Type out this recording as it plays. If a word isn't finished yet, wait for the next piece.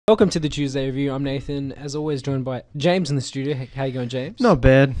Welcome to the Tuesday Review. I'm Nathan, as always joined by James in the studio. How you going, James? Not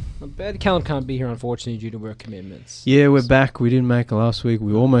bad. Not bad. Callum can't be here, unfortunately, due to work commitments. Yeah, we're back. We didn't make it last week.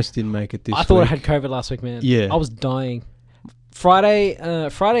 We almost didn't make it this week. I thought I had COVID last week, man. Yeah. I was dying. Friday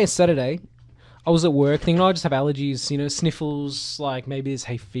and Saturday, I was at work thinking, I just have allergies, sniffles, like maybe there's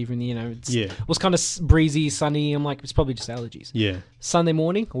hay fever in the, It was kind of breezy, sunny. I'm like, it's probably just allergies. Yeah. Sunday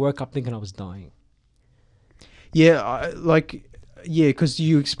morning, I woke up thinking I was dying. Yeah, because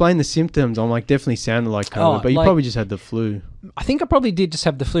you explained the symptoms. I'm like, definitely sounded like COVID, but you probably just had the flu. I think I probably did just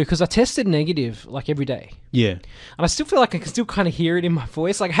have the flu because I tested negative like every day. Yeah. And I still feel like I can still kind of hear it in my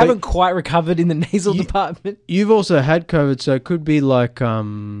voice. Like I haven't quite recovered in the nasal department. You've also had COVID, so it could be like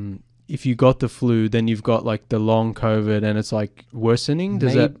if you got the flu, then you've got like the long COVID and it's like worsening.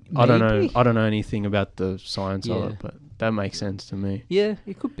 I don't know. I don't know anything about the science of it, but that makes sense to me. Yeah,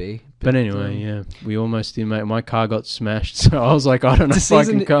 it could be. But anyway, we almost did, mate. My car got smashed, so I was like, I don't know if I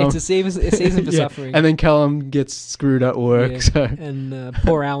can come. It's a season for suffering. And then Callum gets screwed at work. Yeah. So. And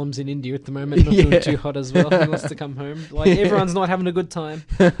poor Alum's in India at the moment, not doing too hot as well. He wants to come home. Like, everyone's not having a good time.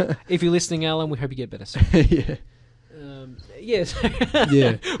 If you're listening, Alum, we hope you get better soon. Yeah. Yes.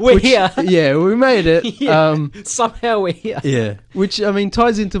 Yeah. We're here. Yeah, we made it. Yeah. Somehow we're here. Yeah. Which, I mean,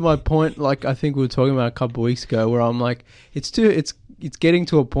 ties into my point, like I think we were talking about a couple of weeks ago, where I'm like, it's getting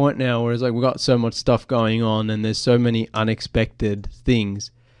to a point now where it's like we've got so much stuff going on and there's so many unexpected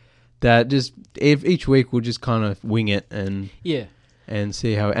things that just each week we'll just kind of wing it and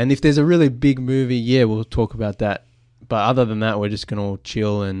see how. And if there's a really big movie, we'll talk about that. But other than that, we're just going to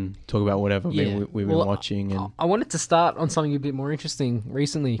chill and talk about whatever we've been watching. And I wanted to start on something a bit more interesting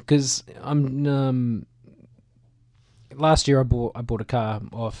recently because last year I bought a car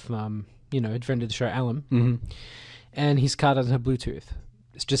off a friend of the show, Alan, and his car doesn't have Bluetooth.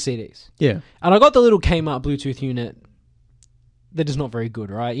 It's just CDs. Yeah. And I got the little Kmart Bluetooth unit that is not very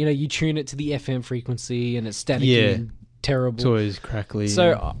good, right? You tune it to the FM frequency and it's staticky and terrible. It's always crackly.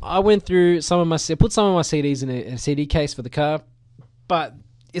 So I went through put some of my CDs in a CD case for the car, but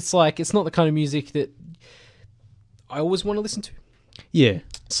it's like, it's not the kind of music that I always want to listen to. Yeah.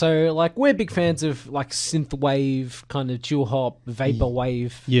 So like we're big fans of like synthwave, kind of chill hop,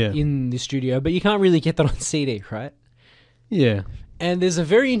 vaporwave in the studio, but you can't really get that on CD, right? Yeah. And there's a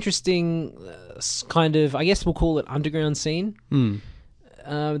very interesting kind of, I guess we'll call it underground scene.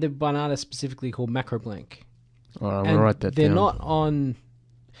 They're by an artist specifically called Macro Blank. All right, I'm going to write that down.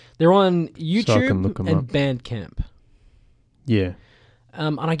 They're on YouTube and Bandcamp. Yeah.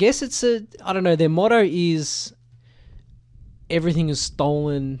 And I guess I don't know, their motto is everything is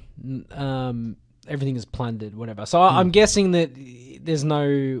stolen, everything is plundered, whatever. So I'm guessing that there's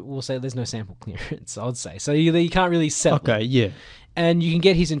no sample clearance, I would say. So you can't really sell. Okay, yeah. And you can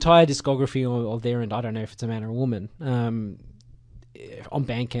get his entire discography of there, and I don't know if it's a man or a woman, on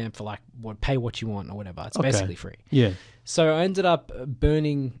Bandcamp for pay what you want or whatever. It's basically free. Yeah. So I ended up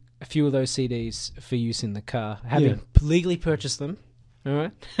burning a few of those CDs for use in the car, having legally purchased them. All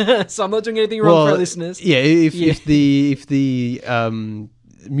right. So I'm not doing anything wrong for our listeners. Yeah. If the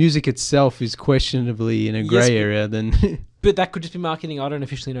music itself is questionably in a grey area, then. But that could just be marketing. I don't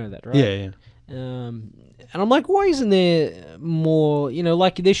officially know that, right? Yeah. And I'm like, why isn't there more?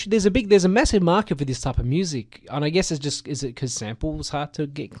 There's a massive market for this type of music, and I guess is it because samples hard to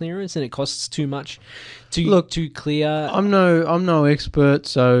get clearance and it costs too much to clear. I'm no expert,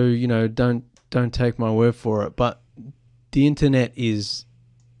 so don't take my word for it. But the internet is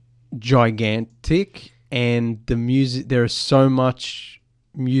gigantic, and the music, there is so much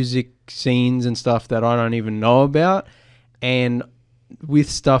music scenes and stuff that I don't even know about, and with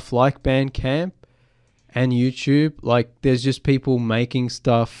stuff like Bandcamp and YouTube, like there's just people making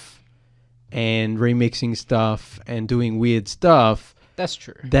stuff and remixing stuff and doing weird stuff. That's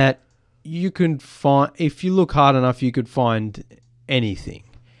true. That you can find, if you look hard enough, you could find anything.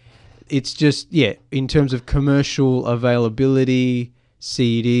 It's just, in terms of commercial availability,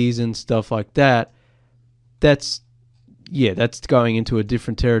 CDs and stuff like that, that's going into a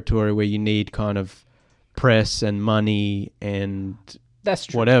different territory where you need kind of press and money and that's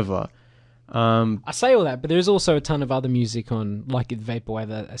true. Whatever. I say all that, but there's also a ton of other music on, like vaporwave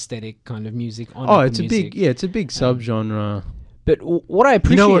aesthetic kind of music on. It's a big subgenre. But what I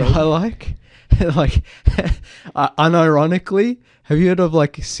appreciate, what I like, unironically, have you heard of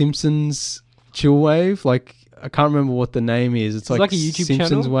Simpsons chillwave? I can't remember what the name is. It's like a YouTube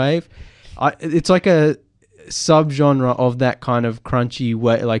Simpsons channel? Wave. It's like a subgenre of that kind of crunchy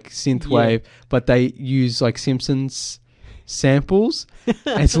way, like synth wave, but they use Simpsons samples.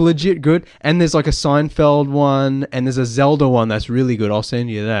 And it's legit good. And there's a Seinfeld one, and there's a Zelda one that's really good. I'll send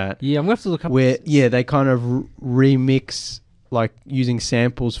you that. Yeah, I'm gonna have to look up. Where they kind of remix like using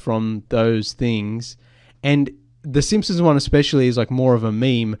samples from those things, and the Simpsons one especially is like more of a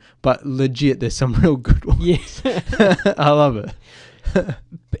meme, but legit there's some real good ones. Yes. I love it.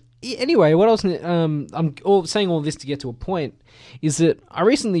 But anyway, what I was saying all this to get to a point is that I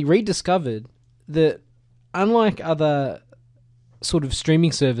recently rediscovered that unlike other sort of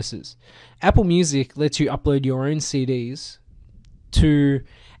streaming services, Apple Music lets you upload your own CDs to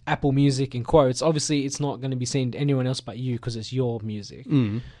Apple Music in quotes. Obviously, it's not going to be seen to anyone else but you because it's your music.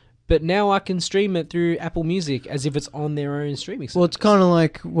 But now I can stream it through Apple Music as if it's on their own streaming service. Well, it's kind of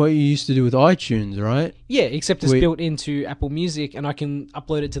like what you used to do with iTunes, right? Yeah, except it's built into Apple Music and I can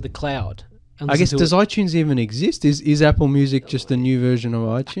upload it to the cloud. I guess, does iTunes even exist? Is Apple Music just a new version of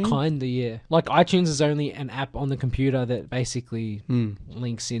iTunes? Kinda, yeah. Like iTunes is only an app on the computer that basically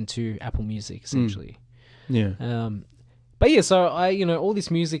links into Apple Music, essentially. Yeah. But yeah, so all this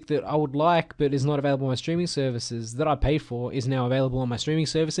music that I would like but is not available on my streaming services that I paid for is now available on my streaming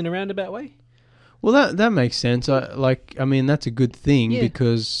service in a roundabout way. Well, that makes sense. I mean, that's a good thing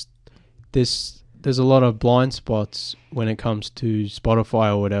because there's a lot of blind spots when it comes to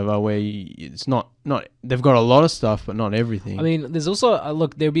Spotify or whatever, where it's not they've got a lot of stuff, but not everything. I mean, there's also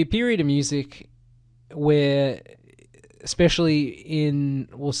there'll be a period of music where, especially in,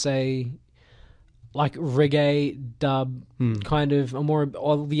 we'll say, like reggae, dub, kind of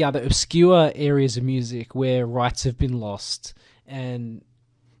all the other obscure areas of music where rights have been lost and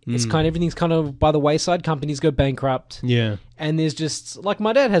it's everything's kind of by the wayside. Companies go bankrupt. Yeah, and there's just like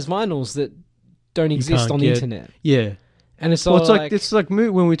my dad has vinyls that don't exist on the internet. Yeah. And it's it's like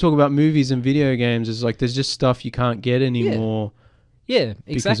when we talk about movies and video games, it's like there's just stuff you can't get anymore. Yeah,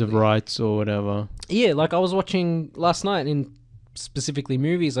 exactly. Because of rights or whatever. Yeah, like I was watching last night in specifically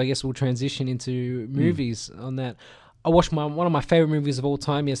movies. I guess we'll transition into movies on that. I watched one of my favorite movies of all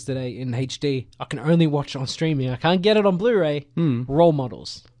time yesterday in HD. I can only watch it on streaming. I can't get it on Blu-ray. Role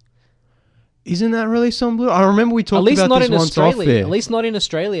Models. Isn't that released on Blu-ray? I remember we talked about this once off there. At least not in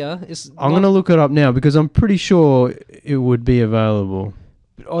Australia. I'm going to look it up now because I'm pretty sure it would be available.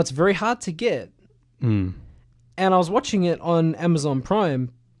 Oh, it's very hard to get. And I was watching it on Amazon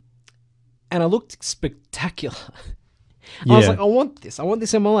Prime and it looked spectacular. I was like, I want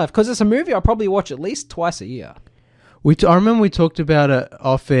this in my life because it's a movie I'll probably watch at least twice a year. I remember we talked about it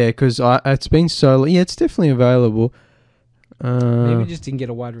off air because it's been so... Yeah, it's definitely available. Maybe it just didn't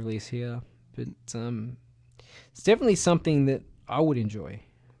get a wide release here. But it's definitely something that I would enjoy.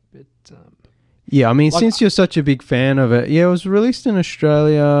 But yeah, I mean, since you're such a big fan of it, it was released in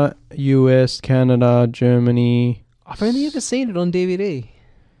Australia, US, Canada, Germany. I've only ever seen it on DVD.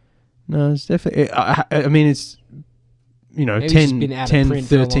 No, it's definitely... I mean, it's... 10,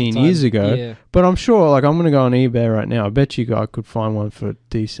 13 years ago. Yeah. But I'm sure, like, I'm going to go on eBay right now. I bet you I could find one for a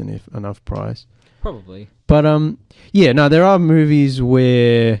decent enough price. Probably. But, there are movies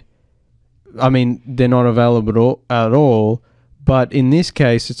where, I mean, they're not available at all. But in this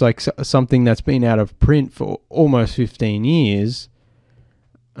case, it's like something that's been out of print for almost 15 years.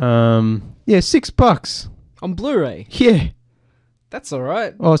 $6. On Blu-ray? Yeah. That's all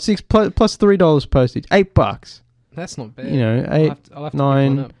right. Oh, $6 plus $3 postage. $8. That's not bad. I'll have to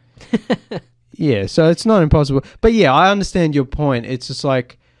 9. Yeah, so it's not impossible. But yeah, I understand your point. It's just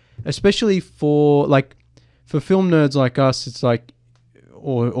like, especially for film nerds like us, it's like,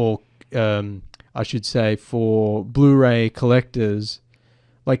 or I should say for Blu-ray collectors,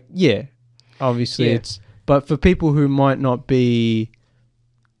 like, yeah, obviously it's, but for people who might not be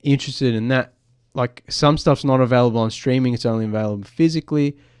interested in that, like some stuff's not available on streaming, it's only available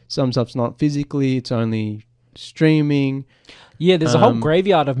physically. Some stuff's not physically, it's only streaming. Yeah, there's a whole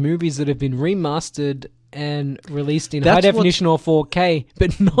graveyard of movies that have been remastered and released in high definition or 4K,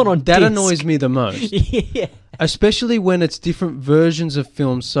 but not on disc. That annoys me the most. Yeah. Especially when it's different versions of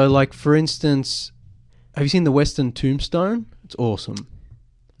films. So, like, for instance, have you seen the Western Tombstone? It's awesome.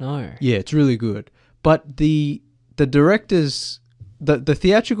 No. Yeah, it's really good. But the director's... The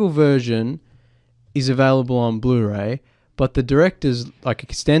theatrical version is available on Blu-ray, but the director's like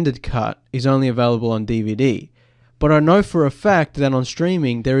extended cut is only available on DVD. But I know for a fact that on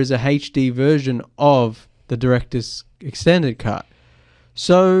streaming there is a HD version of the director's extended cut.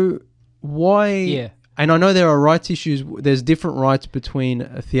 So why? Yeah. And I know there are rights issues. There's different rights between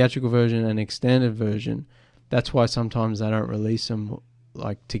a theatrical version and extended version. That's why sometimes they don't release them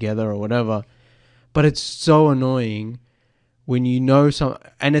like together or whatever. But it's so annoying when you know some,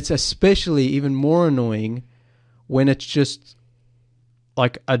 and it's especially even more annoying when it's just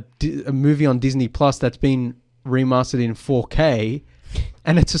like a movie on Disney Plus that's been remastered in 4K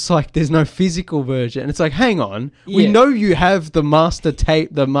And it's just like, there's no physical version. It's like, hang on. We know you have the master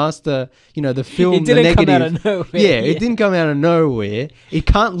tape, the master, the film, the negative. It didn't come out of nowhere. Yeah, it didn't come out of nowhere. It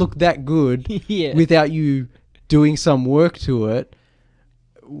can't look that good without you doing some work to it.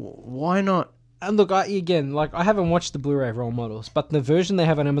 Why not? And look, I haven't watched the Blu-ray role models, but the version they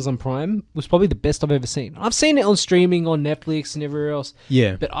have on Amazon Prime was probably the best I've ever seen. I've seen it on streaming, on Netflix and everywhere else.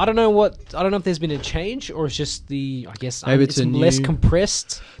 Yeah. But I don't know if there's been a change, or it's just maybe it's less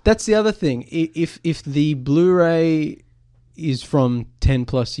compressed. That's the other thing. If the Blu-ray is from 10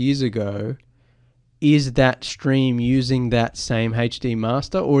 plus years ago, is that stream using that same HD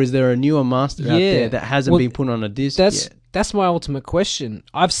master, or is there a newer master out there that hasn't been put on a disc yet? That's my ultimate question.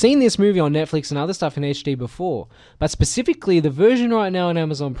 I've seen this movie on Netflix and other stuff in HD before, but specifically the version right now on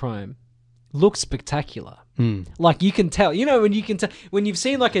Amazon Prime looks spectacular. Like, you can tell, when you've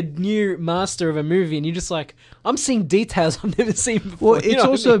seen like a new master of a movie and you're just like, I'm seeing details I've never seen before. Well, it's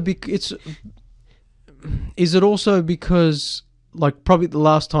also is it also because, like, probably the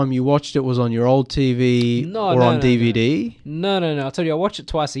last time you watched it was on your old TV on DVD? No. I'll tell you, I watch it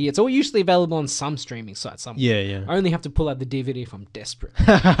twice a year. It's all usually available on some streaming site somewhere. Yeah. I only have to pull out the DVD if I'm desperate.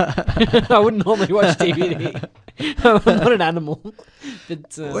 I wouldn't normally watch DVD. I'm not an animal.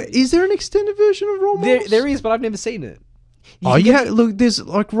 But, is there an extended version of Raw Models? There is, but I've never seen it. Look, there's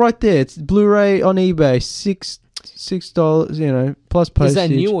like right there. It's Blu-ray on eBay, $6, plus postage. Is that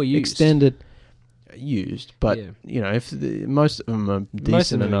new or used? Extended. Used, but if most of them are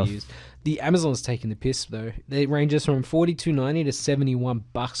decent enough. The Amazon's taking the piss though. It ranges from $42.90 to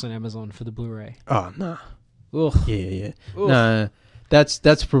 $71 on Amazon for the Blu-ray. Oh no! Ugh. Yeah. Ugh. No,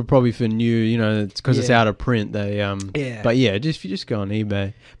 that's probably for new. It's because it's out of print. They But if you just go on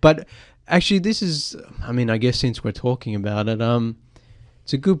eBay. But actually, this is. I guess since we're talking about it,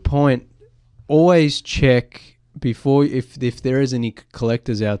 it's a good point. Always check before if there is any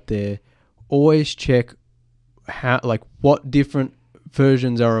collectors out there. Always check what different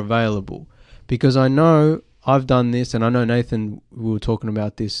versions are available, because I know I've done this, and I know Nathan, we were talking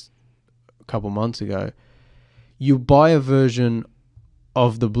about this a couple months ago. You buy a version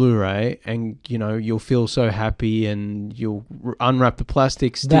of the Blu-ray and you'll feel so happy, and you'll unwrap the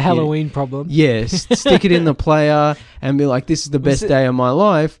plastic, the Halloween problem. Yes, stick it in the player and be like, this is the best day of my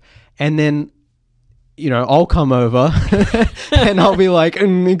life. And then I'll come over and I'll be like,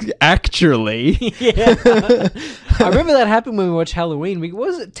 actually. Yeah. I remember that happened when we watched Halloween.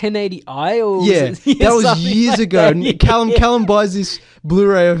 Was it 1080i or that was years ago. Like Callum buys this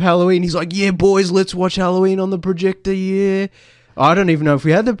Blu-ray of Halloween. He's like, yeah, boys, let's watch Halloween on the projector. Yeah. I don't even know if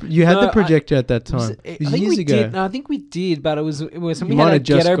we had the projector at that time. It was years ago. No, I think we did, but it was we had a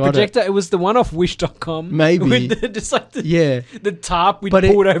ghetto projector. It was the one off Wish.com. Maybe. With the tarp we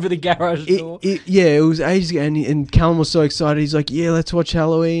pulled over the garage door. It was ages ago, and Callum was so excited. He's like, yeah, let's watch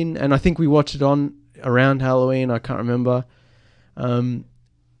Halloween. And I think we watched it on around Halloween. I can't remember. And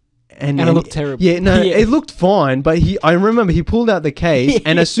it looked terrible. It looked fine, but I remember he pulled out the case,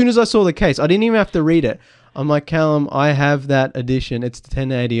 and as soon as I saw the case, I didn't even have to read it. I'm like, Callum, I have that edition. It's the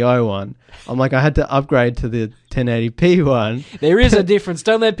 1080i one. I'm like, I had to upgrade to the 1080p one. There is a difference.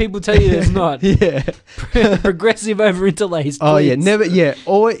 Don't let people tell you there's not. Yeah. Progressive over interlaced. Oh, yeah. Never. Yeah.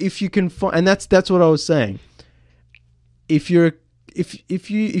 Or if you can find, and that's what I was saying. If you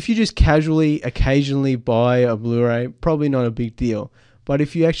just casually, occasionally buy a Blu-ray, probably not a big deal. But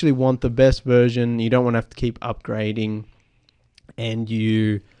if you actually want the best version, you don't want to have to keep upgrading, and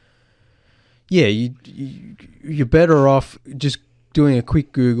you're better off just doing a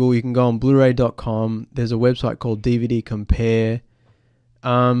quick Google. You can go on Blu-ray.com. There's a website called DVD Compare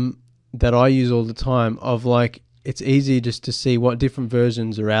that I use all the time. Of like, it's easy just to see what different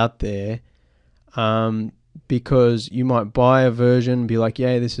versions are out there, because you might buy a version, be like,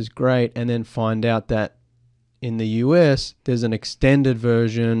 yeah, this is great, and then find out that in the US there's an extended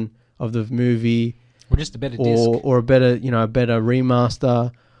version of the movie, or just a better disc, or a better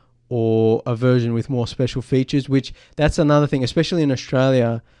remaster, or a version with more special features, which that's another thing, especially in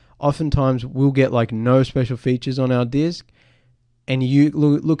Australia. Oftentimes we'll get like no special features on our disc, and you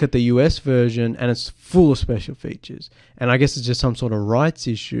look at the US version and it's full of special features. And I guess it's just some sort of rights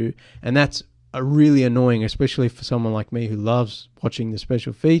issue, and that's really annoying, especially for someone like me who loves watching the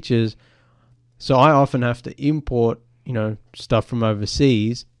special features. So I often have to import, stuff from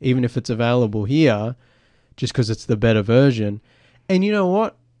overseas, even if it's available here, just because it's the better version. And you know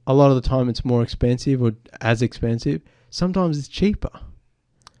what? A lot of the time it's more expensive, or as expensive. Sometimes it's cheaper.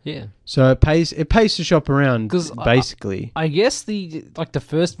 Yeah. So it pays to shop around, basically. I guess the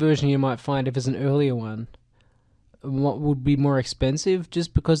first version you might find, if it's an earlier one, what would be more expensive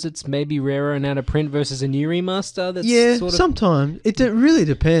just because it's maybe rarer and out of print versus a new remaster? That's sort of sometimes it really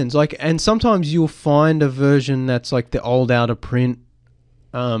depends. Like, and sometimes you'll find a version that's like the old out of print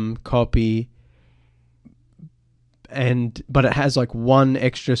copy, but it has like one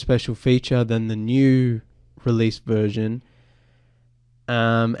extra special feature than the new released version.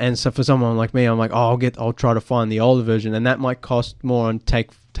 And so for someone like me, I'm like, I'll try to find the older version, and that might cost more and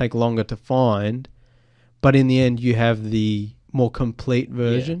take longer to find. But in the end, you have the more complete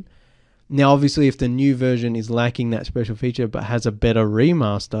version. Yeah. Now, obviously, if the new version is lacking that special feature but has a better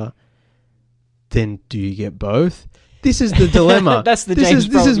remaster, then do you get both? This is the dilemma. That's the This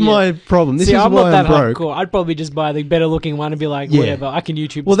is my problem. This is I'm why not that I'm broke. hardcore. I'd probably just buy the better looking one and be like, whatever, I can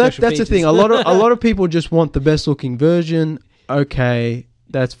YouTube. Well, that's features. the thing. A lot of people just want the best looking version. Okay,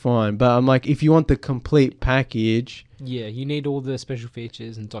 that's fine. But I'm like, if you want the complete package, you need all the special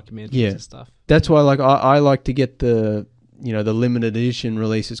features and documentaries and stuff. That's why, like, I like to get the the limited edition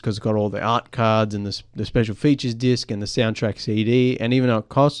releases because it's got all the art cards and the special features disc and the soundtrack CD. And even though it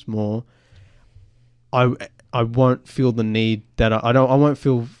costs more, I won't feel the need that I won't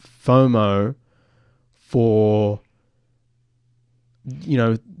feel FOMO for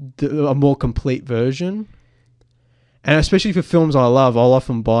a more complete version. And especially for films I love, I'll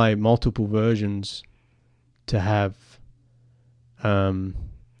often buy multiple versions to have.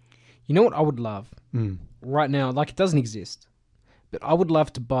 You know what I would love right now? Like, it doesn't exist, but I would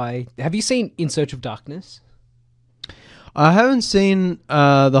love to buy. Have you seen In Search of Darkness? I haven't seen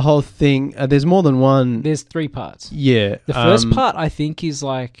the whole thing. There's more than one. There's 3 parts. Yeah. The first part, I think, is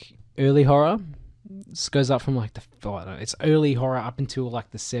like early horror. This goes up from like it's early horror up until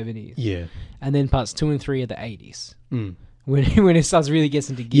like the 70s. Yeah. And then parts 2 and 3 are the 80s. When it starts really gets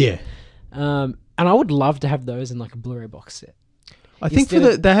into gear. Yeah. And I would love to have those in like a Blu-ray box set. I think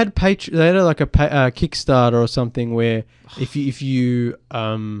they had like a Kickstarter or something where if you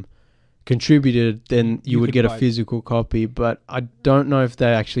contributed, then you would get a physical copy. But I don't know if they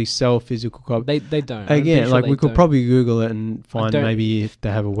actually sell physical copies. They don't. Again, like we could probably Google it and find maybe if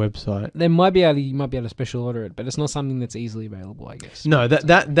they have a website. They might be able to special order it, but it's not something that's easily available, I guess. No,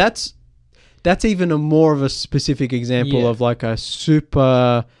 that's even more of a specific example of like a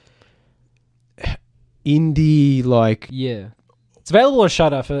super indie like. Yeah. It's available on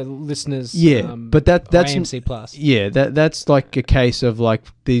Shudder for listeners. Yeah, but that's AMC Plus. Yeah, that's like a case of like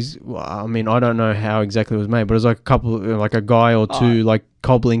these. I mean, I don't know how exactly it was made, but it was like a guy or two like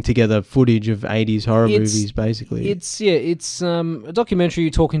cobbling together footage of 80s horror movies, basically. It's a documentary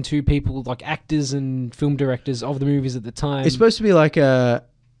talking to people like actors and film directors of the movies at the time. It's supposed to be like a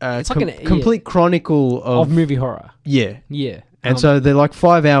complete chronicle of movie horror. Yeah, yeah. And so they're like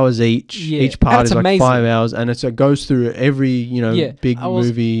 5 hours each. Yeah. Each part is like amazing. 5 hours, and it goes through every big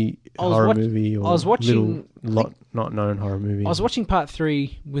movie, horror movie, or not known horror movie. I was watching part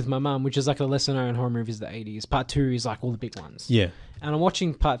 3 with my mum, which is like a lesser known horror movies of the 80s. Part 2 is like all the big ones. Yeah. And I'm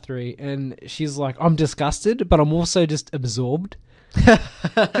watching part 3, and she's like, "I'm disgusted, but I'm also just absorbed."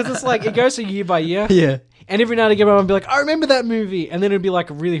 Because it's like it goes year by year. Yeah. And every now and again, my mum would be like, "I remember that movie," and then it'd be like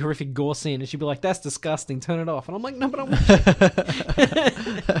a really horrific gore scene, and she'd be like, "That's disgusting. Turn it off." And I'm like, "No, but I'm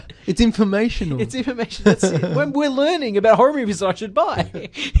watching." It's informational. It's information. That's it. When we're learning about horror movies that I should buy.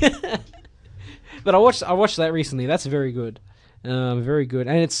 But I watched that recently. That's very good. Very good.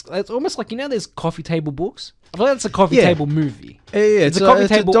 And it's almost like, there's coffee table books. I feel like that's a coffee table movie. Yeah, it's a coffee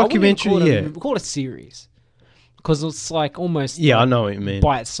table documentary. We call it a series. Because it's like almost I know what you mean,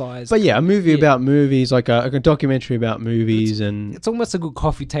 bite-sized. But a movie about movies, like a documentary about movies, and it's almost a good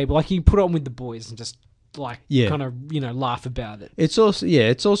coffee table. Like you put it on with the boys and just like kind of laugh about it. It's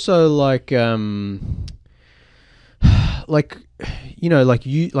also like like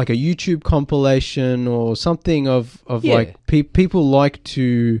a YouTube compilation or something of like people like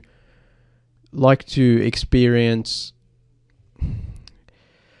to experience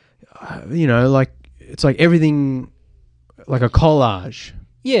like. It's like everything, like a collage.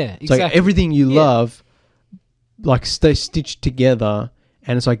 Yeah, exactly. It's like everything you love, like stay stitched together,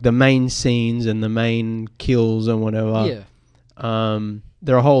 and it's like the main scenes and the main kills and whatever. Yeah.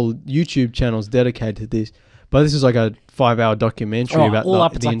 There are whole YouTube channels dedicated to this, but this is like a 5-hour documentary about the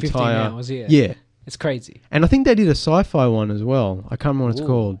like entire 15 hours. Yeah. Yeah. It's crazy. And I think they did a sci-fi one as well. I can't remember what it's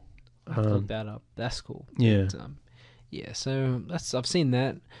called. I have to look that up. That's cool. Yeah. But, so I've seen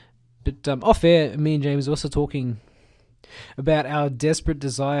that. But off air, me and James were also talking about our desperate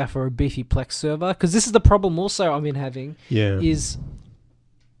desire for a beefy Plex server. Because this is the problem also I've been having. Yeah.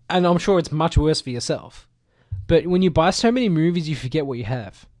 And I'm sure it's much worse for yourself. But when you buy so many movies, you forget what you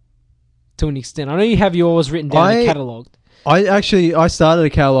have. To an extent. I know you have yours written down and catalogued. I started a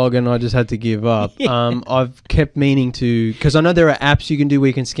catalog and I just had to give up. I've kept meaning to, because I know there are apps you can do where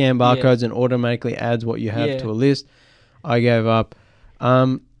you can scan barcodes and automatically adds what you have to a list. I gave up.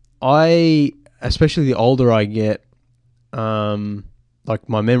 Especially the older I get, like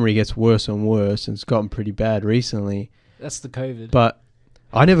my memory gets worse and worse, and it's gotten pretty bad recently. That's the COVID. But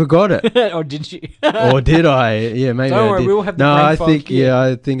I never got it. Or did you? Or did I? Yeah, maybe Don't I worry, did. we'll have the no, brain I fog, think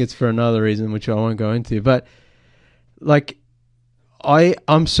I think it's for another reason, which I won't go into. But like,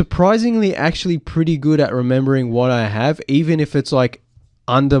 I'm surprisingly actually pretty good at remembering what I have, even if it's like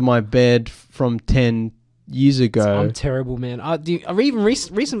under my bed from 10 years ago. I'm terrible, man.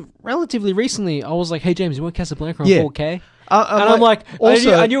 Even relatively recently, I was like, "Hey James, you want Casablanca on 4K?" And I'm like,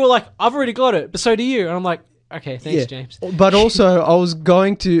 also, and you were like, "I've already got it, but so do you." And I'm like, "Okay, thanks, James." But also, I was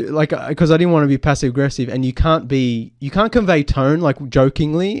going to like, because I didn't want to be passive aggressive, and you can't convey tone like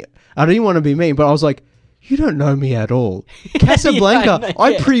jokingly. I didn't want to be mean, but I was like, "You don't know me at all." Casablanca,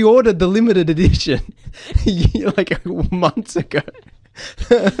 I pre-ordered the limited edition like months ago.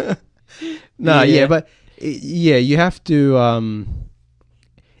 But you have to.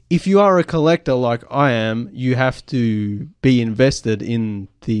 If you are a collector like I am, you have to be invested in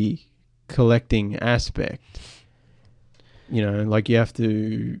the collecting aspect. You know, like you have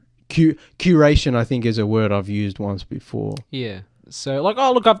to curation. I think is a word I've used once before. Yeah. So, like,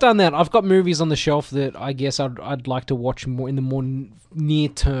 oh look, I've done that. I've got movies on the shelf that I guess I'd like to watch more in the more near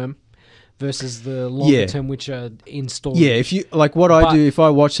term versus the longer term, which are in storage. Yeah, if you like what I do, if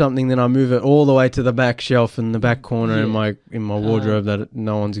I watch something, then I move it all the way to the back shelf in the back corner in my wardrobe that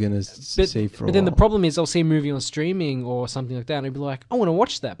no one's gonna see for. But then the problem is, I'll see a movie on streaming or something like that, and I'll be like, I want to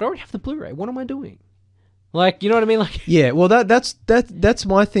watch that, but I already have the Blu-ray. What am I doing? Like, you know what I mean? Like, yeah, well, that's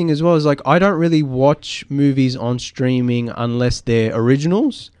my thing as well. Is like I don't really watch movies on streaming unless they're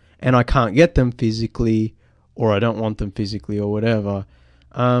originals, and I can't get them physically, or I don't want them physically, or whatever.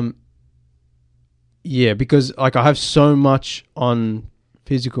 Yeah, because like I have so much on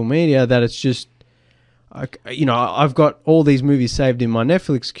physical media that it's just, I've got all these movies saved in my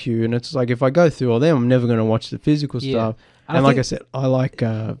Netflix queue, and it's like if I go through all them, I'm never going to watch the physical stuff. And like I said, I like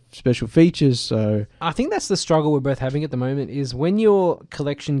special features, so... I think that's the struggle we're both having at the moment, is when your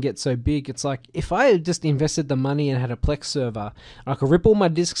collection gets so big, it's like, if I had just invested the money and had a Plex server, I could rip all my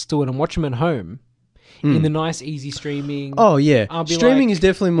discs to it and watch them at home in the nice, easy streaming. Oh, yeah. Streaming is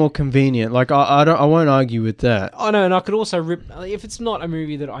definitely more convenient. Like, I won't argue with that. Oh, no, and I could also rip... If it's not a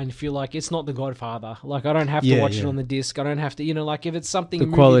movie that I feel like, it's not The Godfather. Like, I don't have to watch it on the disc. I don't have to... like, if it's something...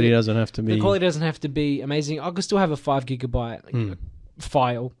 The quality doesn't have to be... The quality doesn't have to be amazing. I could still have a 5 gigabyte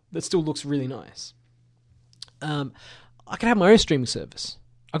file that still looks really nice. I can have my own streaming service.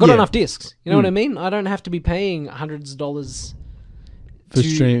 I got enough discs. You know what I mean? I don't have to be paying hundreds of dollars... for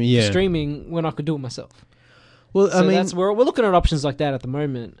streaming when I could do it myself. Well, so I mean, we're looking at options like that at the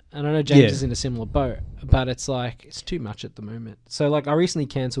moment, and I know James is in a similar boat, but it's like it's too much at the moment. So like I recently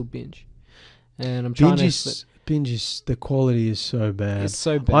cancelled Binge, and I'm trying Binge the quality is so bad. It's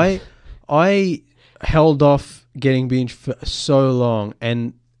so bad. I held off getting Binge for so long,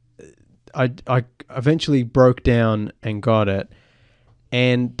 and I eventually broke down and got it.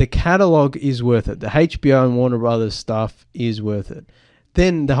 And the catalog is worth it. The HBO and Warner Brothers stuff is worth it.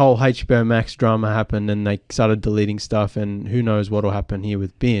 Then the whole HBO Max drama happened, and they started deleting stuff, and who knows what will happen here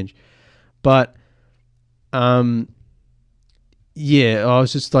with Binge. But, I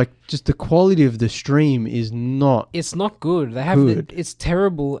was just like, the quality of the stream is not... It's not good. They have it's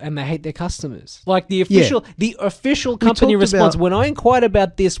terrible, and they hate their customers. Like the official company response, when I inquired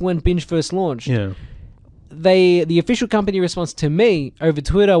about this when Binge first launched... Yeah. The official company response to me over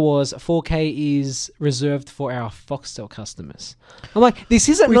Twitter was 4K is reserved for our Foxtel customers. I'm like, this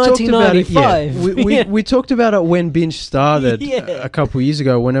isn't 1995. We talked about it when Binge started a couple of years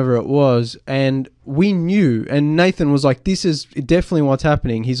ago, whenever it was, and we knew. And Nathan was like, "This is definitely what's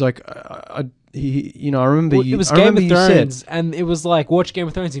happening." He's like, I remember it was Game of Thrones, and it was like watch Game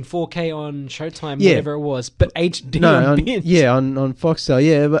of Thrones in 4K on Showtime, whatever it was, but HD on Binge. On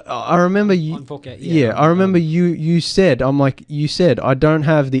Foxtel, but I remember you on 4K. I remember you said, I don't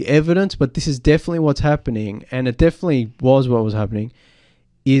have the evidence, but this is definitely what's happening, and it definitely was what was happening.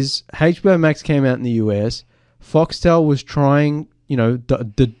 Is HBO Max came out in the US, Foxtel was trying,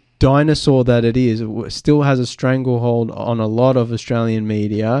 the dinosaur that it is, it still has a stranglehold on a lot of Australian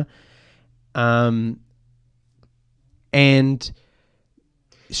media. And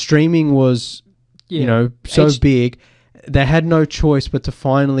streaming was, so big, they had no choice but to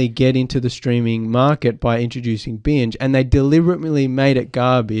finally get into the streaming market by introducing Binge, and they deliberately made it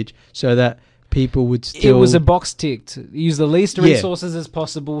garbage so that people would still... It was a box ticked. Use the least resources as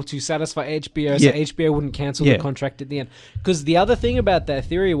possible to satisfy HBO, so HBO wouldn't cancel the contract at the end. Because the other thing about that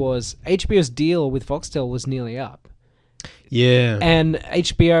theory was HBO's deal with Foxtel was nearly up. Yeah. And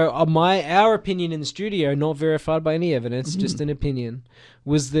HBO, our opinion in the studio, not verified by any evidence, just an opinion,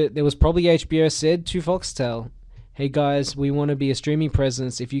 was that there was probably HBO said to Foxtel, hey guys, we want to be a streaming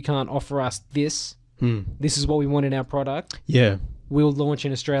presence. If you can't offer us this, this is what we want in our product. Yeah. We'll launch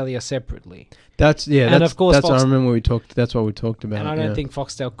in Australia separately. Of course, I remember that's what we talked about. And I don't think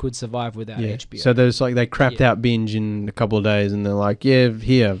Foxtel could survive without HBO. So there's like, they crapped out Binge in a couple of days and they're like, here,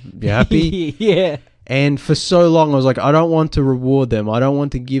 you happy? Yeah. And for so long I was like, I don't want to reward them. I don't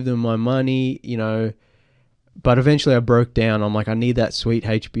want to give them my money, you know. But eventually I broke down. I'm like, I need that sweet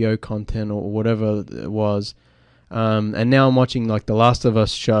HBO content or whatever it was. And now I'm watching like The Last of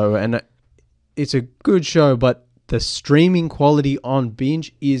Us show, and it's a good show, but the streaming quality on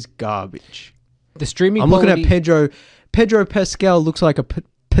Binge is garbage. The streaming I'm quality... looking at Pedro Pascal looks like a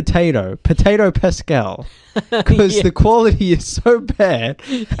potato Pascal, because the quality is so bad.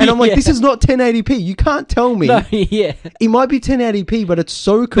 And I'm like, this is not 1080p. You can't tell me. No, yeah. It might be 1080p, but it's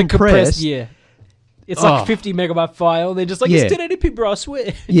so compressed. It's like a 50 megabyte file. They're just like, it's 1080p, bro, I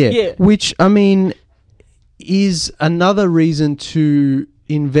swear. Yeah. Which, I mean, is another reason to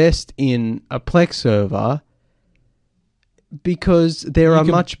invest in a Plex server, because there are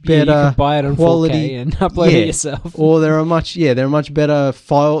much better you can buy it on quality 4K and upload it yourself. Or there are much better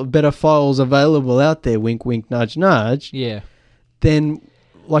files available out there, wink wink nudge nudge. Yeah. Then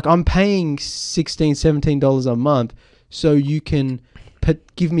like I'm paying $16, $17 a month so you can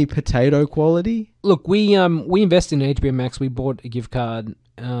give me potato quality. Look, we invest in HBO Max. We bought a gift card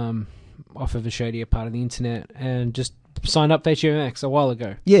off of a shadier part of the internet and just signed up for HBO Max a while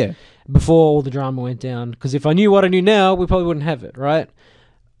ago. Yeah. Before all the drama went down. Because if I knew what I knew now, we probably wouldn't have it, right?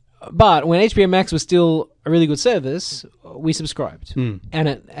 But when HBO Max was still a really good service, we subscribed.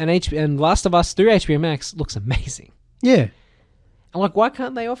 And Last of Us through HBO Max looks amazing. Yeah. And like, why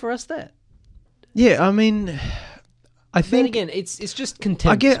can't they offer us that? Yeah, I mean, I think... Then again, it's just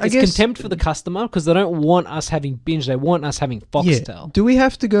contempt. I guess contempt for the customer, because they don't want us having Binge. They want us having Foxtel. Yeah. Do we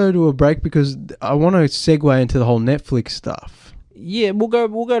have to go to a break? Because I want to segue into the whole Netflix stuff. Yeah, we'll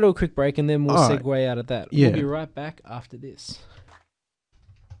go to a quick break and then we'll segue out of that. Yeah. We'll be right back after this.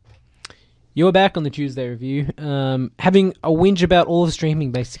 You're back on the Tuesday review, having a whinge about all of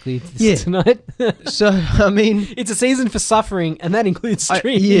streaming basically tonight. So, I mean... It's a season for suffering, and that includes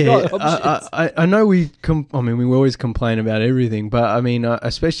streaming. I know we always complain about everything, but I mean,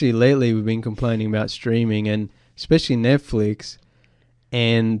 especially lately we've been complaining about streaming, and especially Netflix.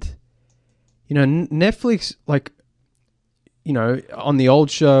 And, you know, Netflix, like... You know, on the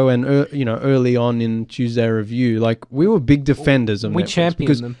old show and, early on in Tuesday Review, like, we were big defenders of Netflix. We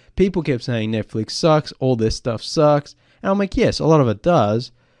championed them. People kept saying Netflix sucks, all this stuff sucks. And I'm like, yes, a lot of it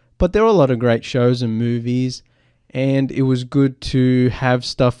does. But there were a lot of great shows and movies. And it was good to have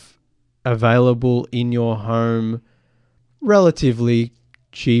stuff available in your home relatively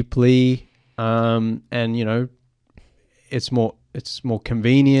cheaply. And, you know, it's more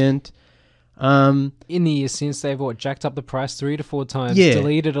convenient. In the years since, they've jacked up the price 3 to 4 times,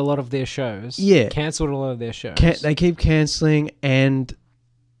 deleted a lot of their shows, cancelled a lot of their shows. They keep cancelling, and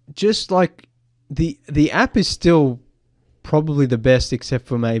just like the app is still probably the best, except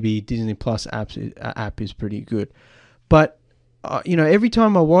for maybe Disney Plus app is pretty good. But you know, every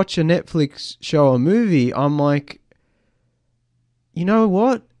time I watch a Netflix show or movie, I'm like, you know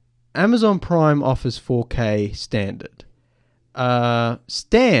what? Amazon Prime offers 4K standard.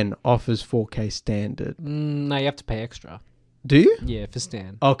 Stan offers 4K standard. No, you have to pay extra. Do you? Yeah, for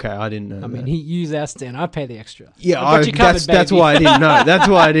Stan. Okay, I didn't know. I mean, he used our Stan. I pay the extra. Yeah, that's why I didn't know. That's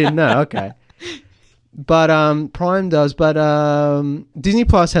why I didn't know. Okay. But Prime does. But Disney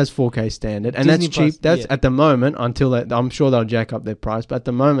Plus has 4K standard, and Disney that's Plus, cheap. That's at the moment, until I'm sure they'll jack up their price. But at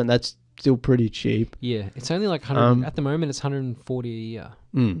the moment, that's still pretty cheap. Yeah, it's only like 100. At the moment, it's 140 a year,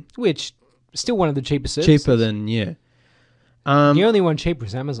 which is still one of the cheapest services. Cheaper than the only one cheaper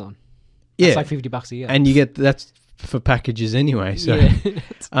is Amazon. It's like $50 a year, and you get that's for packages anyway. So,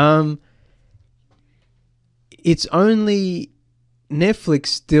 it's only Netflix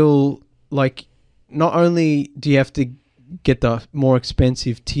still, like, not only do you have to get the more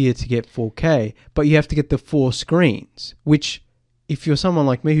expensive tier to get 4K, but you have to get the 4 screens, which, if you're someone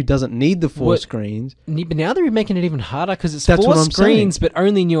like me who doesn't need the 4 screens... But now they're making it even harder, because it's 4 screens, but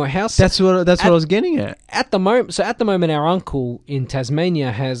only in your house. That's what I was getting at. At the moment, our uncle in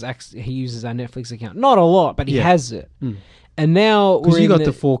Tasmania he uses our Netflix account. Not a lot, but he has it. And now because you got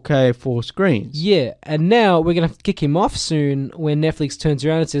the 4K 4 screens. Yeah, and now we're gonna have to kick him off soon when Netflix turns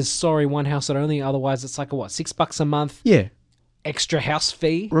around and says, "Sorry, one household only." Otherwise, it's like $6 a month. Yeah, extra house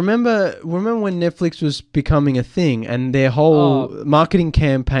fee. Remember when Netflix was becoming a thing and their whole marketing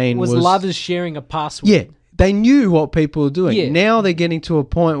campaign was lovers sharing a password. Yeah, they knew what people were doing. Yeah. Now they're getting to a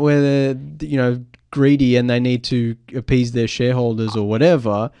point where they're greedy and they need to appease their shareholders or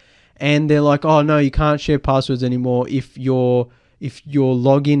whatever. And they're like, oh no, you can't share passwords anymore if your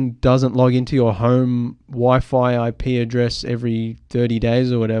login doesn't log into your home Wi-Fi IP address every 30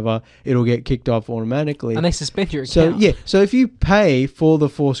 days or whatever, it'll get kicked off automatically. And they suspend your account. So if you pay for the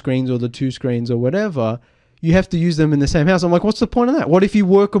 4 screens or the 2 screens or whatever, you have to use them in the same house. I'm like, what's the point of that? What if you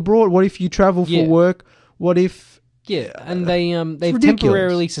work abroad? What if you travel for work? What if... Yeah, and they've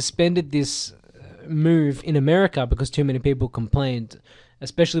temporarily suspended this move in America because too many people complained.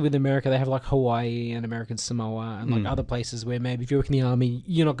 Especially with America, they have like Hawaii and American Samoa and like other places where maybe if you work in the army,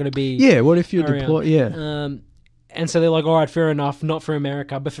 you're not going to be... Yeah, what if you're deployed? Yeah. And so they're like, all right, fair enough, not for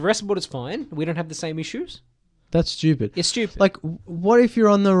America. But for the rest of the world, it's fine. We don't have the same issues. That's stupid. It's stupid. Like, what if you're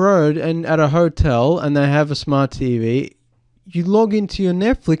on the road and at a hotel and they have a smart TV? You log into your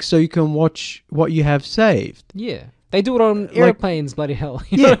Netflix so you can watch what you have saved. Yeah. They do it on airplanes, bloody hell.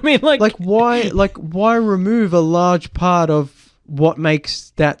 You know what I mean? Why remove a large part of what makes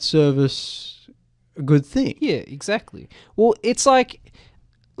that service a good thing? Yeah, exactly. Well, it's like,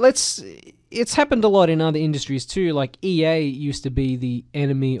 it's happened a lot in other industries too. Like EA used to be the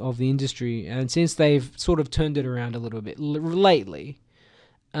enemy of the industry, and since they've sort of turned it around a little bit lately,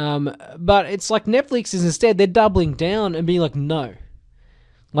 but it's like Netflix is instead, they're doubling down and being like, no.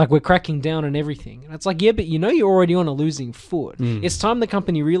 Like, we're cracking down on everything. And it's like, yeah, but you're already on a losing foot. It's time the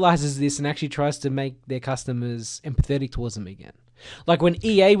company realizes this and actually tries to make their customers empathetic towards them again. Like, when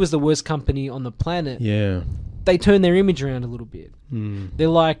EA was the worst company on the planet, they turned their image around a little bit. They're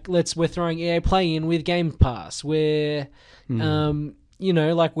like, we're throwing EA Play in with Game Pass. We're,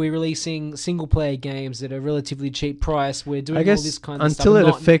 we're releasing single-player games at a relatively cheap price. We're doing all this kind of stuff. Until it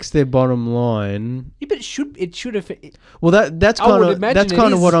affects their bottom line. Yeah, but it should affect... Well, that's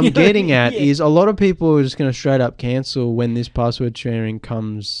kind of what I'm getting at, is a lot of people are just going to straight up cancel when this password sharing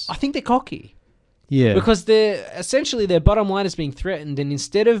comes... I think they're cocky. Yeah. Because their bottom line is being threatened, and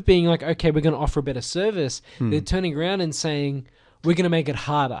instead of being like, okay, we're going to offer a better service, they're turning around and saying, we're going to make it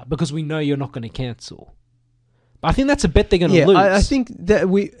harder because we know you're not going to cancel. I think that's a bet they're going to lose. I think that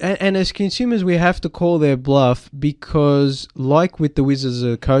and as consumers, we have to call their bluff because, like with the Wizards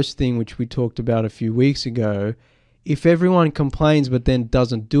of the Coast thing, which we talked about a few weeks ago, if everyone complains but then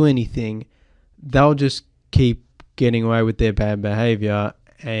doesn't do anything, they'll just keep getting away with their bad behavior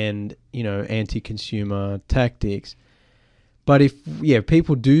and, anti-consumer tactics. But if,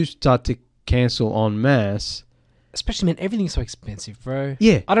 people do start to cancel en masse... Especially, man, everything's so expensive, bro.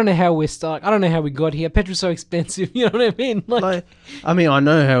 Yeah. I don't know how we're stuck. I don't know how we got here. Petrol's so expensive. You know what I mean? I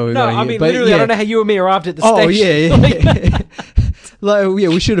know how we got here. No, I mean, literally, I don't know how you and me arrived at the station. Oh, yeah.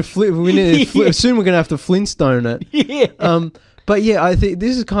 We should have flipped. Soon we're going to have to Flintstone it. Yeah. But yeah, I think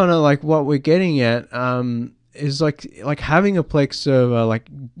this is kind of like what we're getting at. Is like having a Plex server, like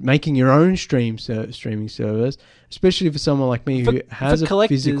making your own streaming service, especially for someone like me who has a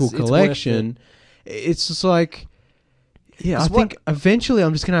physical collection. It's just like... Yeah, I think eventually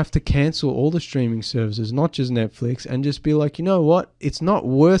I'm just going to have to cancel all the streaming services, not just Netflix, and just be like, you know what? It's not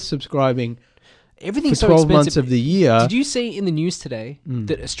worth subscribing Everything's for 12 so months of the year. Did you see in the news today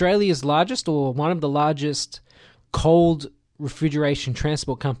that Australia's largest or one of the largest cold refrigeration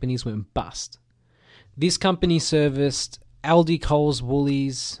transport companies went bust? This company serviced Aldi, Coles,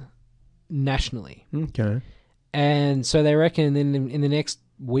 Woolies nationally. Okay. And so they reckon in the next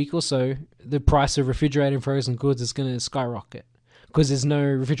week or so, the price of refrigerated and frozen goods is going to skyrocket because there's no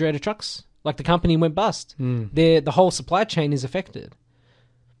refrigerator trucks. Like, the company went bust. The whole supply chain is affected.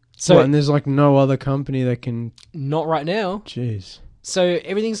 So and there's like no other company that can... Not right now. Jeez. So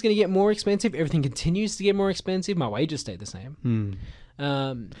everything's going to get more expensive. Everything continues to get more expensive. My wages stay the same.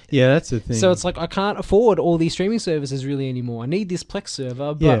 Yeah, that's the thing. So it's like I can't afford all these streaming services really anymore. I need this Plex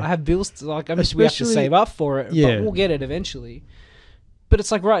server, but I have bills to, like, obviously we have to save up for it, but we'll get it eventually. But it's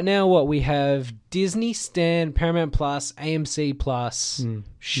like right now, we have Disney, Stan, Paramount Plus, AMC Plus,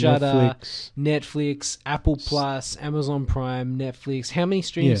 Shudder, Netflix, Apple Plus, Amazon Prime, Netflix. How many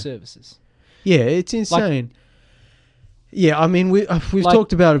streaming services? Yeah, it's insane. I mean, we've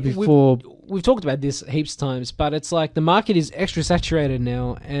talked about it before. We've talked about this heaps of times, but it's like the market is extra saturated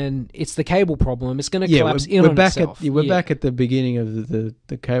now, and it's the cable problem. It's going to collapse itself. We're back at the beginning of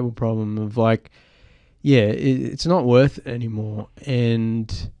the cable problem of like... Yeah, it's not worth it anymore.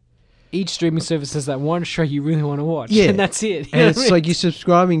 And Each streaming service has that one show you really want to watch. Yeah. And that's it. And it's like you're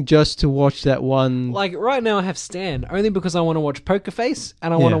subscribing just to watch that one. Like right now I have Stan only because I want to watch Poker Face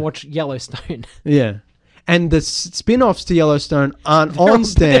and I want to watch Yellowstone. Yeah. And the spin-offs to Yellowstone aren't on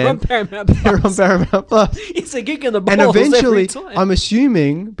Stan. They're on Paramount Plus. They're on Paramount Plus. It's a kick in the balls and eventually, every time. I'm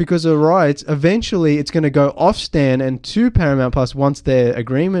assuming, because of rights, eventually it's going to go off Stan and to Paramount Plus once their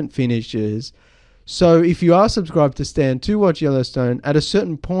agreement finishes. So if you are subscribed to Stan to watch Yellowstone, at a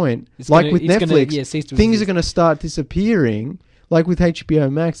certain point, with Netflix, things are going to start disappearing. Like with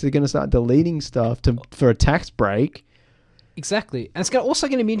HBO Max, they're going to start deleting stuff for a tax break. Exactly. And it's also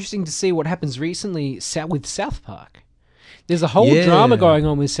going to be interesting to see what happens recently with South Park. There's a whole drama going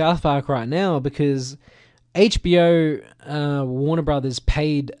on with South Park right now because HBO, Warner Brothers,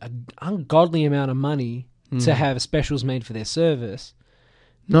 paid an ungodly amount of money to have specials made for their service.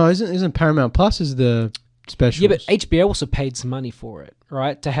 No, isn't Paramount Plus is the specials? Yeah, but HBO also paid some money for it,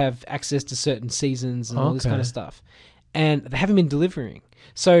 right? To have access to certain seasons and all this kind of stuff. And they haven't been delivering.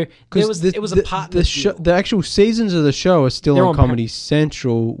 So it was a partner deal. The actual seasons of the show are still on Comedy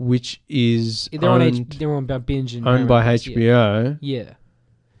Central, which is they're on Binge and owned by HBO. Yeah.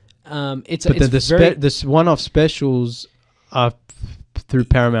 The one-off specials are through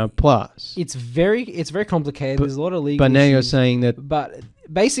Paramount Plus. It's very complicated. There's a lot of legal But now issues. you're saying that... But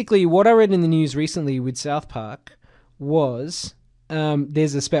basically, what I read in the news recently with South Park was...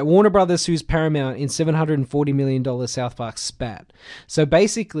 there's Warner Brothers sues Paramount in $740 million South Park spat. So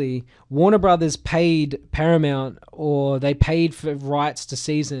basically, Warner Brothers paid Paramount, or they paid for rights to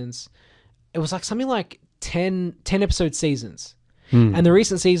seasons. It was like something like 10 episode seasons. And the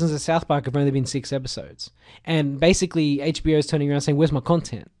recent seasons of South Park have only been 6 episodes. And basically, HBO is turning around saying, "Where's my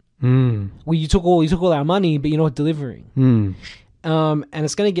content? Well, you took all our money, but you're not delivering." And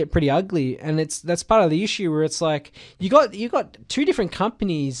it's going to get pretty ugly, and that's part of the issue where it's like you got two different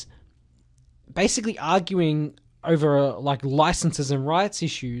companies basically arguing over like licenses and rights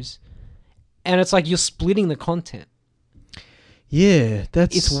issues, and it's like you're splitting the content. Yeah,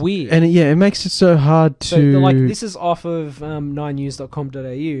 it's weird, and it makes it so hard to. So like this is off of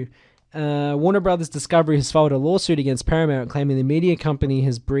 9news.com.au. Warner Brothers Discovery has filed a lawsuit against Paramount claiming the media company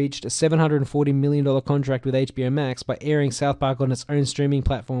has breached a $740 million contract with HBO Max by airing South Park on its own streaming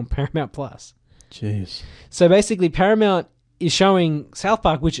platform, Paramount Plus. Jeez. So basically, Paramount is showing South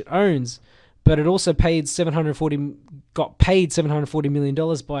Park, which it owns, but it also got paid $740 million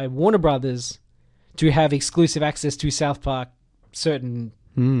by Warner Brothers to have exclusive access to South Park, certain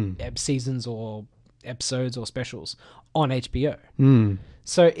seasons or episodes or specials on HBO.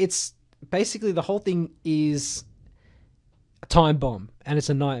 So it's basically the whole thing is a time bomb, and it's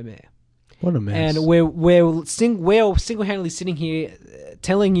a nightmare. What a mess! And we're single-handedly sitting here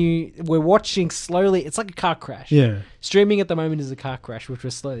telling you we're watching slowly. It's like a car crash. Yeah, streaming at the moment is a car crash, which we're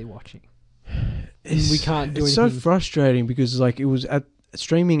slowly watching. We can't do anything. It's so frustrating because like it was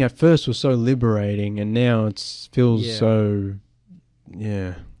streaming at first was so liberating, and now it feels so.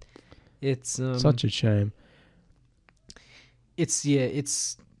 Yeah, it's such a shame. It's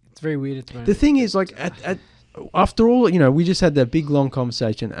very weird at the moment. The thing is, like, after all, we just had that big long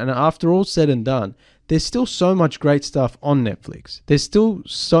conversation, and after all said and done, there's still so much great stuff on Netflix. There's still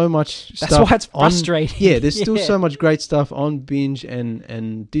so much stuff. That's why it's frustrating. Yeah, there's still so much great stuff on Binge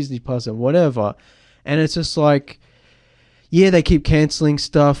and Disney Plus and whatever, and it's just like, yeah, they keep canceling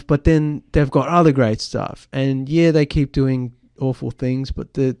stuff, but then they've got other great stuff, and yeah, they keep doing awful things,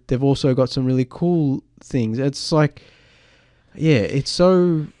 but they've also got some really cool things. It's like, yeah, it's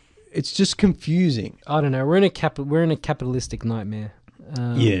just confusing. I don't know. We're in a capitalistic nightmare.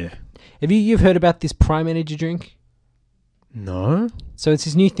 Yeah. You've heard about this Prime energy drink? No. So it's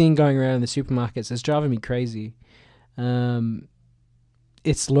this new thing going around in the supermarkets. It's driving me crazy.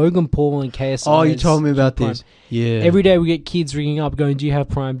 It's Logan Paul and KSI. Oh, you told me about this. Yeah. Every day we get kids ringing up going, "Do you have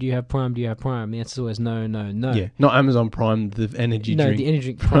Prime? Do you have Prime? Do you have Prime?" The answer is always no, no, no. Yeah. Not Amazon Prime, the energy drink. No, the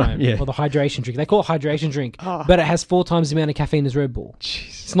energy drink Prime. Yeah. Or the hydration drink. They call it hydration drink, but it has 4 times the amount of caffeine as Red Bull.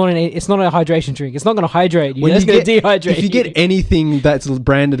 Jeez. It's not a hydration drink. It's not going to hydrate you. It's going to dehydrate you. If you get anything that's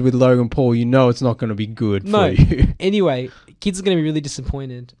branded with Logan Paul, it's not going to be good for you. Anyway, kids are going to be really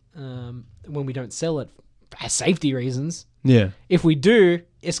disappointed when we don't sell it for safety reasons. Yeah. If we do,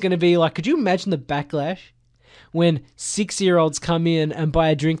 it's going to be like, could you imagine the backlash when 6-year-olds come in and buy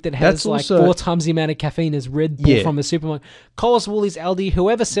a drink that has 4 times the amount of caffeine as Red Bull from a supermarket? Coles, Woolies, Aldi,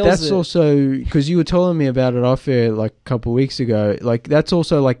 whoever sells it. That's also, because you were telling me about it off air like a couple of weeks ago, like that's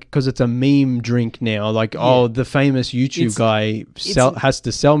also like, because it's a meme drink now, like, the famous YouTube guy has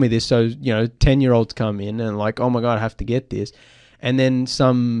to sell me this, so 10-year-olds come in and like, oh my God, I have to get this. And then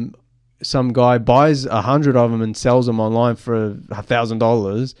some guy buys 100 of them and sells them online for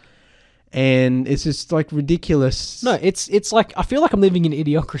 $1,000, and it's just like ridiculous. No, it's like I feel like I'm living in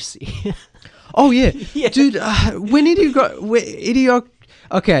idiocracy. Oh yeah, Yeah. Dude.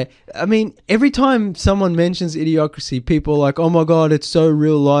 Okay, I mean, every time someone mentions Idiocracy, people are like, "Oh my god, it's so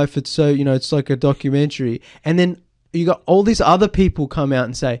real life. It's so it's like a documentary." And then you got all these other people come out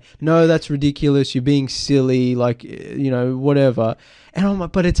and say, "No, that's ridiculous. You're being silly. Like, whatever." And I'm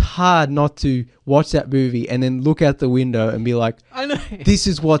like, but it's hard not to watch that movie and then look out the window and be like, I know. This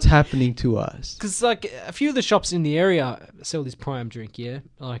is what's happening to us. Because like a few of the shops in the area sell this prime drink,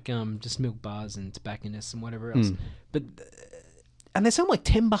 like just milk bars and tobacconists and whatever else. But and they sell like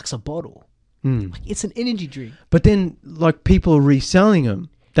 $10 a bottle. Like, it's an energy drink. But then like people are reselling them.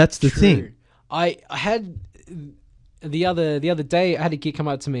 That's the thing. I had the other day I had a kid come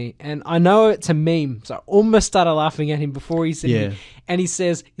up to me, and I know it's a meme, so I almost started laughing at him before he said it. And he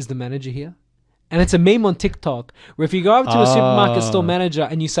says, "Is the manager here?" And it's a meme on TikTok where if you go up to a supermarket store manager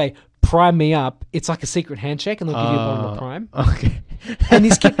and you say, "Prime me up," it's like a secret handshake and they'll give you a bottle of Prime. Okay. And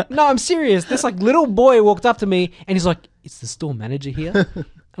this kid, no, I'm serious. This like little boy walked up to me and he's like, "Is the store manager here?" And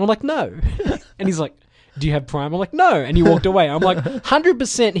I'm like, "No." And he's like, "Do you have Prime?" I'm like, "No." And he walked away. I'm like,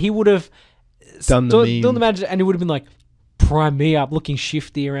 100% he would have done the manager, and he would have been like, "Prime me up," looking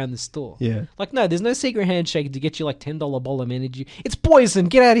shifty around the store. Yeah. Like, no, there's no secret handshake to get you like $10 bowl of energy. It's poison.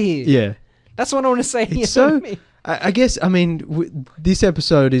 Get out of here. Yeah. That's what I want to say. It's so, I guess, I mean, this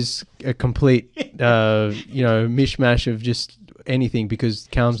episode is a complete, mishmash of just anything because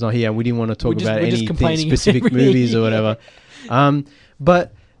Callum's not here and we didn't want to talk about anything specific movies or whatever.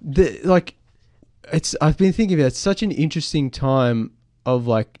 But I've been thinking about it's such an interesting time of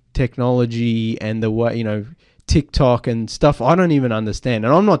like technology and the way, TikTok and stuff I don't even understand.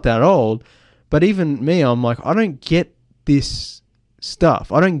 And I'm not that old, but even me, I'm like, I don't get this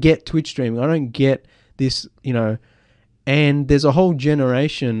stuff. I don't get Twitch streaming. I don't get this, and there's a whole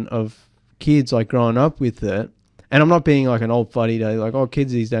generation of kids like growing up with it. And I'm not being like an old fuddy day, like, oh,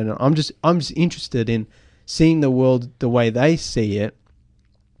 kids these days. I'm just interested in seeing the world the way they see it.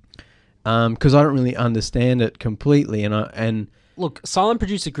 Because I don't really understand it completely. And look, silent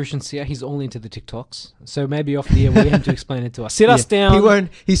producer Christian's here. He's all into the TikToks. So maybe off the air we'll get him to explain it to us. Sit us down.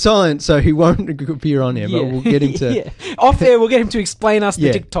 He's silent, so he won't appear on here, but we'll get him to... Off air, we'll get him to explain us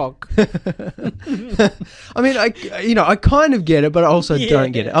the TikTok. I mean, I kind of get it, but I also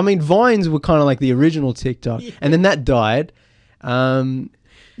don't get it. I mean, Vines were kind of like the original TikTok, and then that died.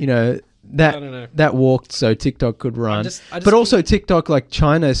 That walked so TikTok could run. But also TikTok, like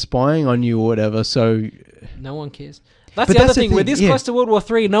China is spying on you or whatever, so... No one cares. That's the other thing. We're this close to World War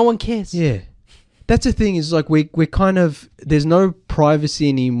III. No one cares. Yeah. That's the thing is like we're kind of... There's no privacy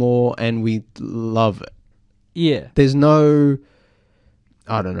anymore and we love it. Yeah. There's no...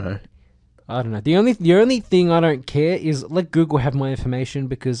 I don't know. The only thing I don't care is let Google have my information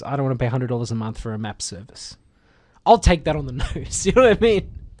because I don't want to pay $100 a month for a map service. I'll take that on the nose. You know what I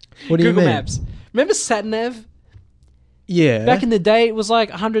mean? What do Google you mean? Maps. Remember SatNav? Yeah. Back in the day, it was like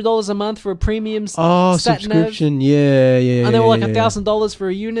 $100 a month for a premium subscription. Yeah. And they were like $1,000 for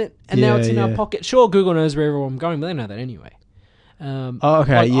a unit, and now it's in our pocket. Sure, Google knows where I'm going, but they know that anyway.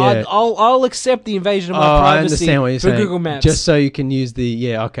 I'll accept the invasion of my privacy I understand what you're saying. Google Maps. Just so you can use the...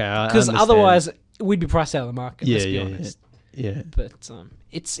 Yeah, okay, because otherwise, we'd be priced out of the market, let's be honest. Yeah. But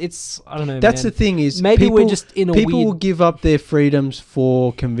it's I don't know, that's man. the thing is... Maybe we're just in a weird... People will give up their freedoms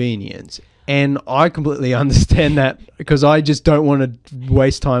for convenience. And I completely understand that because I just don't want to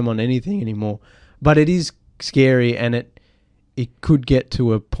waste time on anything anymore. But it is scary and it could get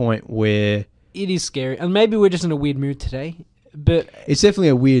to a point where... It is scary. And maybe we're just in a weird mood today. But it's definitely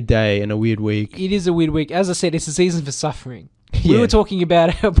a weird day and a weird week. It is a weird week. As I said, it's a season for suffering. We were talking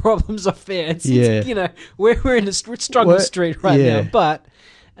about our problems off air. It's, we're in a struggle street right now. But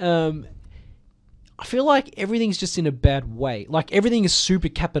I feel like everything's just in a bad way. Like everything is super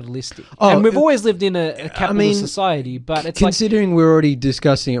capitalistic. And we've always lived in a capitalist society, but it's considering we're already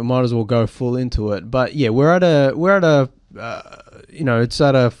discussing it, might as well go full into it. But yeah, we're at a it's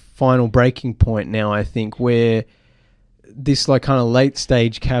at a final breaking point now, I think, where this like kind of late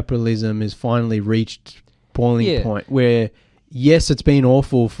stage capitalism is finally reached boiling point where yes, it's been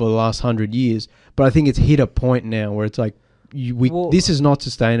awful for the last 100 years, but I think it's hit a point now where it's like this is not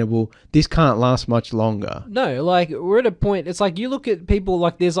sustainable. This can't last much longer. No, like we're at a point. It's like you look at people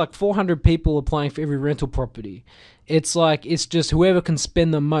like there's like 400 people applying for every rental property. It's like it's just whoever can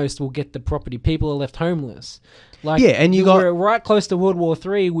spend the most will get the property. People are left homeless. Like and we're right close to World War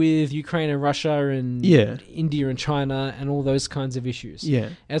III with Ukraine and Russia and India and China and all those kinds of issues. Yeah,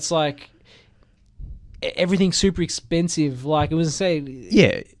 it's like everything's super expensive. Like it was like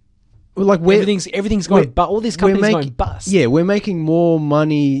everything's going, but all these companies going bust. Yeah, we're making more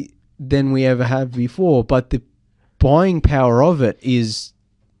money than we ever have before, but the buying power of it is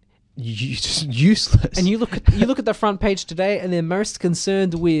useless. And you look at the front page today, and they're most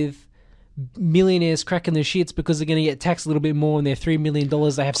concerned with millionaires cracking their shits because they're going to get taxed a little bit more on their $3 million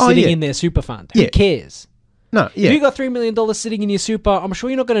they have sitting in their super fund. Who cares? No, If you got $3 million sitting in your super, I'm sure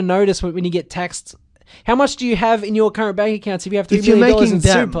you're not going to notice when you get taxed. How much do you have in your current bank accounts if you have $3 million in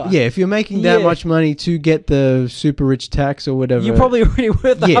super? Yeah, if you're making that much money to get the super rich tax or whatever, you're probably already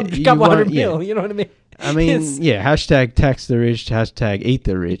worth a couple hundred mil. You know what I mean? I mean, hashtag tax the rich, hashtag eat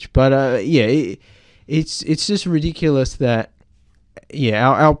the rich. But it's just ridiculous that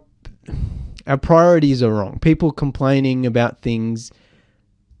our priorities are wrong. People complaining about things,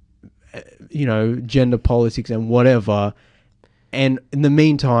 gender politics and whatever. And in the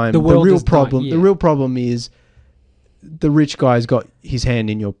meantime, the real problem is the rich guy's got his hand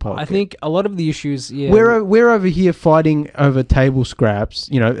in your pocket. I think a lot of the issues, we're over here fighting over table scraps,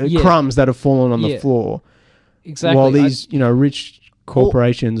 crumbs that have fallen on the floor. Exactly. While these, rich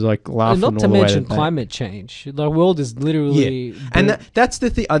corporations laugh. And not to mention climate change. The world is literally... And that's the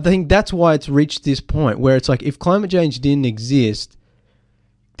thing. I think that's why it's reached this point where it's like, if climate change didn't exist,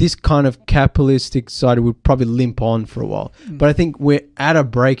 this kind of capitalistic society would probably limp on for a while. But I think we're at a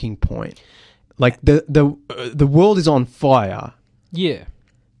breaking point. Like the world is on fire. Yeah.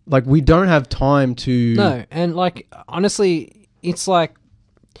 Like we don't have time to... No, and honestly, it's like...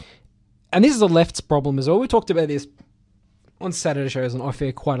 And this is the left's problem as well. We talked about this on Saturday shows and off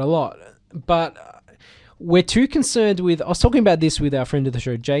air quite a lot. But we're too concerned with... I was talking about this with our friend of the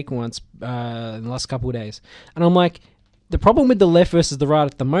show, Jake, once in the last couple of days. And I'm like... The problem with the left versus the right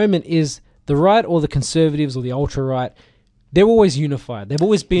at the moment is the right or the conservatives or the ultra-right, they're always unified. They've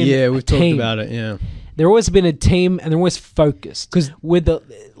always been we've talked about it, They've always been a team and they're always focused. Because with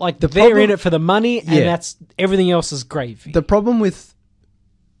they're in it for the money and that's everything else is gravy. The problem with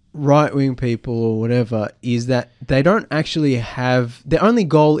right-wing people or whatever is that they don't actually have... Their only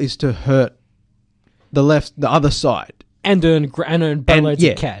goal is to hurt the left, the other side. And earn boatloads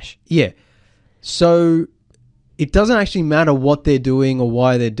of cash. Yeah. So... It doesn't actually matter what they're doing or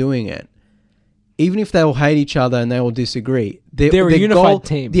why they're doing it. Even if they all hate each other and they all disagree. They're a unified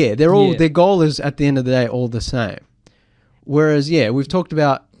team. Yeah, their goal is at the end of the day all the same. Whereas, we've talked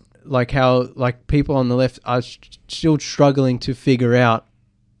about how people on the left are still struggling to figure out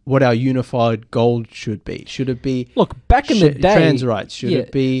what our unified goal should be. Should it be... Look, back in the day... Trans rights. Should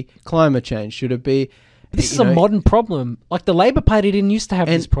it be climate change? Should it be... This is a modern problem. The Labour Party didn't used to have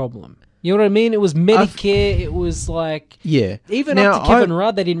this problem. You know what I mean? It was Medicare. It was even now, up to Kevin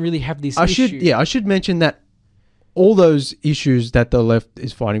Rudd, they didn't really have this issue. I should mention that all those issues that the left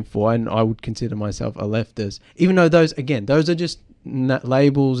is fighting for, and I would consider myself a leftist, even though those are just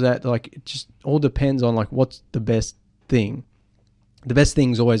labels that it just all depends on what's the best thing. The best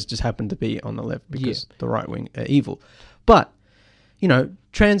things always just happen to be on the left because the right wing are evil. But,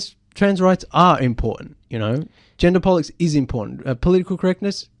 trans rights are important, Gender politics is important. Political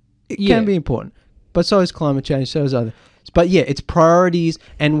correctness... It can be important, but so is climate change, so is other. But it's priorities,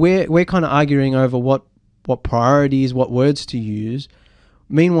 and we're kind of arguing over what priorities, what words to use.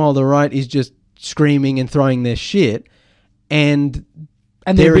 Meanwhile, the right is just screaming and throwing their shit, and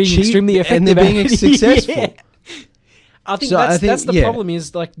they're being extremely effective, and they're being successful. I think that's the problem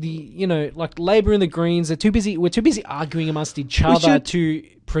is Labour and the Greens are too busy. We're too busy arguing amongst each other to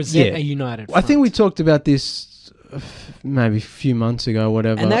present a united front. I think we talked about this maybe a few months ago,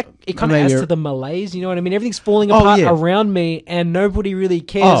 whatever. And that it kind of adds to the malaise, you know what I mean? Everything's falling apart around me, and nobody really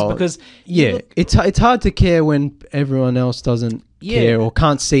cares because it's hard to care when everyone else doesn't care or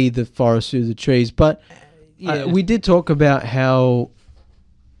can't see the forest through the trees. But we did talk about how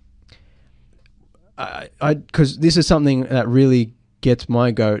because this is something that really gets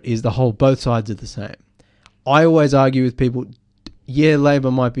my goat is the whole both sides are the same. I always argue with people.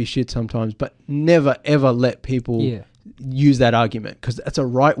 Labour might be shit sometimes, but never ever let people use that argument because that's a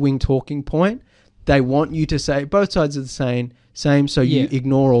right-wing talking point. They want you to say both sides are the same, so you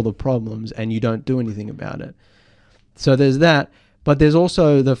ignore all the problems and you don't do anything about it. So there's that, but there's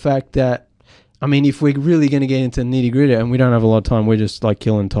also the fact that, I mean, if we're really going to get into nitty-gritty, and we don't have a lot of time, we're just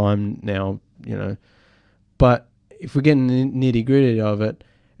killing time now, but if we're getting nitty-gritty of it,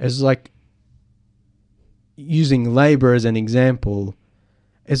 it's using Labour as an example,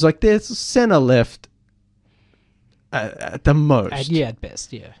 it's there's centre left at the most. At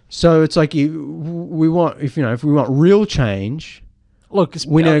best, So it's if we want real change. Look,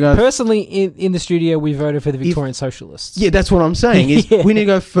 we need to go personally in the studio. We voted for the Victorian Socialists. Yeah, that's what I'm saying. Is we need to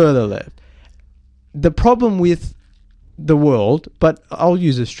go further left. The problem with the world, but I'll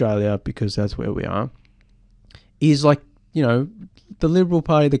use Australia because that's where we are, is you know, the Liberal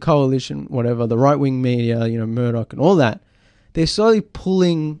Party, the coalition, whatever, the right-wing media, you know, Murdoch and all that, they're slowly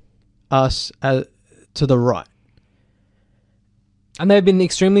pulling us to the right. And they've been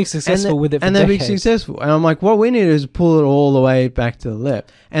extremely successful with it for decades. And they've been successful. And I'm like, what we need is pull it all the way back to the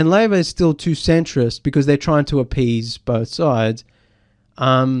left. And Labor is still too centrist because they're trying to appease both sides.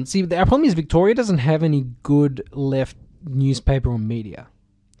 See, our problem is Victoria doesn't have any good left newspaper or media.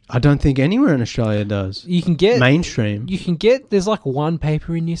 I don't think anywhere in Australia does. You can get... mainstream. There's like one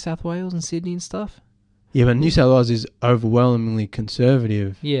paper in New South Wales and Sydney and stuff. Yeah, but New South Wales is overwhelmingly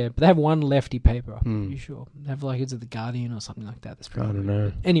conservative. Yeah, but they have one lefty paper. You sure? They have like, is it The Guardian or something like that? That's I don't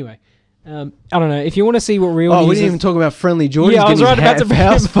know. Anyway, I don't know. If you want to see what real we didn't even talk about FriendlyJordies. Yeah, I was right about to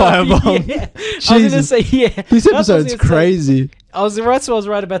house firebomb. Yeah. I was going to say, yeah. This episode's crazy. I was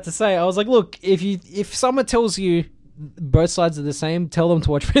right about to say. I was like, look, if someone tells you both sides are the same, tell them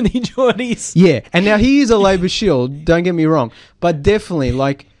to watch FriendlyJordies. Yeah, and now he is a Labor shield, don't get me wrong. But definitely,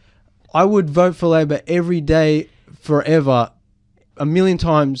 like, I would vote for Labor every day, forever, a million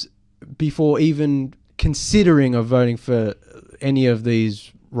times before even considering of voting for any of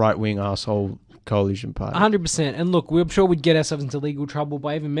these right-wing asshole coalition parties. 100%. And look, we're sure we'd get ourselves into legal trouble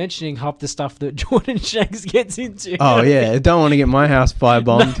by even mentioning half the stuff that Jordan Shanks gets into. Oh, yeah. I don't want to get my house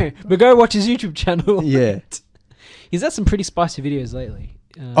firebombed. No, but go watch his YouTube channel. Yeah. He's had some pretty spicy videos lately.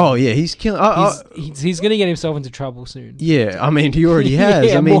 Yeah, he's killing... he's going to get himself into trouble soon. Yeah, I mean, he already has.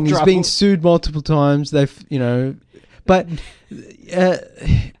 Yeah, I mean, he's trouble. been sued multiple times. They've, you know... But... yeah,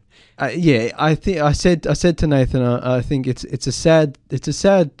 I think I said to Nathan, I think it's a sad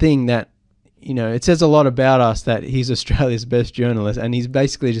thing that, you know, it says a lot about us that he's Australia's best journalist, and he's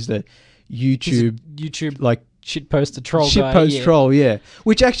basically just a YouTube like shitposter troll troll, yeah.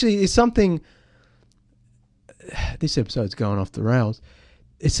 Which actually is something. This episode's going off the rails.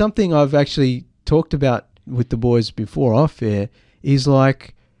 It's something I've actually talked about with the boys before off air. Is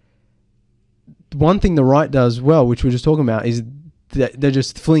like one thing the right does well, which we're just talking about, is they're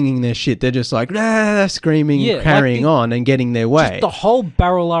just flinging their shit. They're just like screaming, carrying on, and getting their way. Just the whole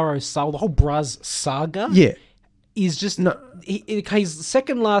Barilaro saga, the whole Braz saga, is just his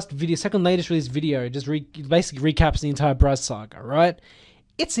second latest released video just basically recaps the entire Braz saga, right?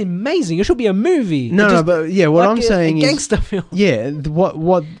 It's amazing. It should be a movie. But yeah, what like I'm saying is gangster film. Yeah,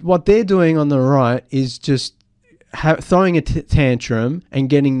 what they're doing on the right is just throwing a tantrum and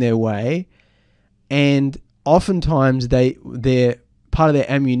getting their way, and oftentimes their part of their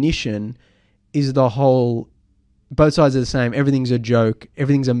ammunition is the whole both sides are the same, everything's a joke,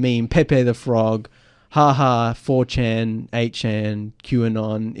 everything's a meme, Pepe the Frog, haha, 4chan, 8chan,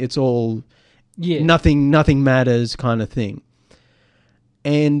 QAnon, it's all nothing matters kind of thing.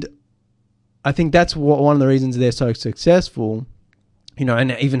 And I think that's one of the reasons they're so successful, you know,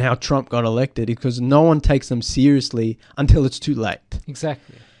 and even how Trump got elected, because no one takes them seriously until it's too late.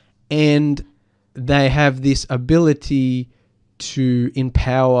 Exactly. And they have this ability to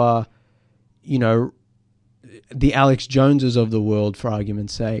empower, you know, the Alex Joneses of the world, for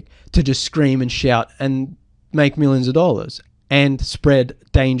argument's sake, to just scream and shout and make millions of dollars and spread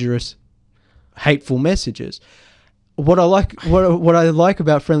dangerous, hateful messages. What I like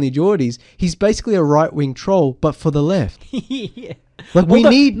about FriendlyJordies, he's basically a right-wing troll, but for the left. Yeah. Like, we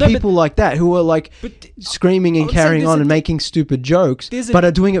need people like that who are like screaming and carrying on and making stupid jokes, but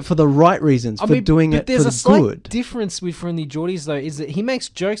are doing it for the right reasons, doing it for the good. There's a slight difference with FriendlyJordies, though, is that he makes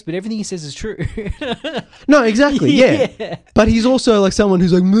jokes, but everything he says is true. No, exactly, yeah. But he's also like someone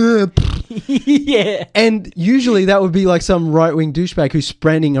who's like, yeah. And usually that would be like some right-wing douchebag who's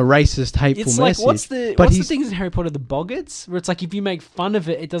spreading a racist, hateful message. Like, what's the things in Harry Potter, the boggarts, where it's like if you make fun of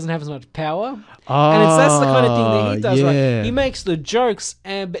it, it doesn't have as much power. And that's the kind of thing that he does, right? He makes the jokes,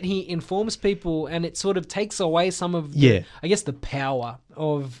 but he informs people, and it sort of takes away some of the, I guess, the power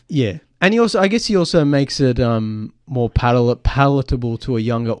of... Yeah. And he also makes it more palatable to a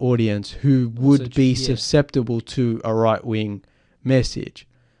younger audience who would be susceptible to a right-wing message.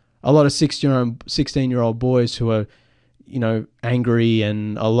 A lot of 16-year-old boys who are, you know, angry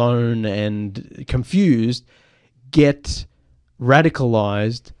and alone and confused get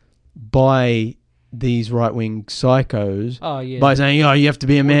radicalized by these right-wing psychos by saying, oh, you have to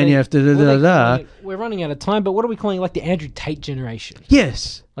be a man, you have to we're running out of time, but what are we calling, like, the Andrew Tate generation?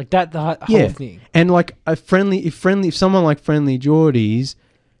 Yes. Like that, the whole thing. And like if someone like FriendlyJordies,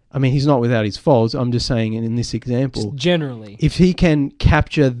 I mean, he's not without his faults, I'm just saying in this example. Just generally. If he can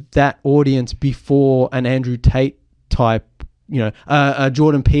capture that audience before an Andrew Tate type, you know, a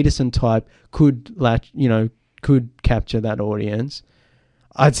Jordan Peterson type could capture that audience,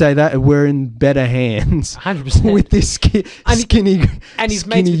 I'd say that we're in better hands 100% with this skinny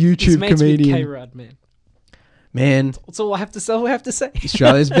YouTube comedian. K-Rod, man. Man, that's all I have to say. All I have to say.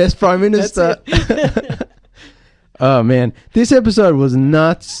 Australia's best Prime Minister. Oh man, this episode was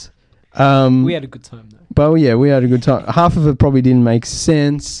nuts. We had a good time though. But yeah, we had a good time. Half of it probably didn't make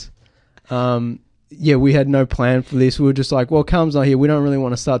sense. Yeah, we had no plan for this. We were just like, well, Calum's not here. We don't really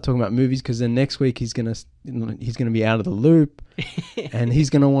want to start talking about movies because then next week he's gonna be out of the loop, and he's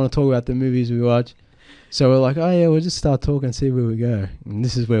gonna want to talk about the movies we watch. So we're like, oh yeah, we'll just start talking and see where we go. And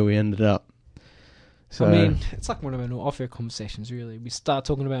this is where we ended up. So, I mean, it's like one of our off-air conversations, really. We start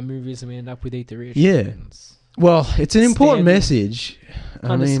talking about movies and we end up with Eat the Rich. Yeah. Well, it's an important message.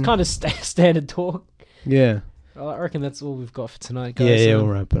 Kind of standard talk. Yeah. I reckon that's all we've got for tonight, guys. Yeah, we'll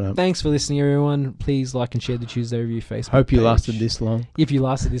wrap it up. Thanks for listening, everyone. Please like and share the Tuesday Review Facebook Hope you page. lasted this long. If you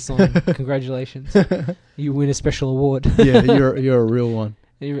lasted this long, congratulations. You win a special award. Yeah, you're a real one.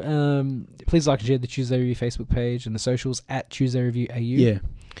 Please like and share the Tuesday Review Facebook page and the socials at Tuesday Review AU. Yeah.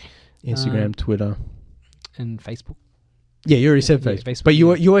 Instagram, Twitter. And Facebook. Yeah, you already said Facebook. Facebook. But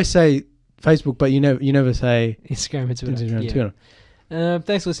you always say Facebook, but you never say Instagram and Twitter. Twitter.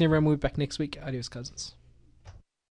 Thanks for listening, everyone. We'll be back next week. Adios, cousins.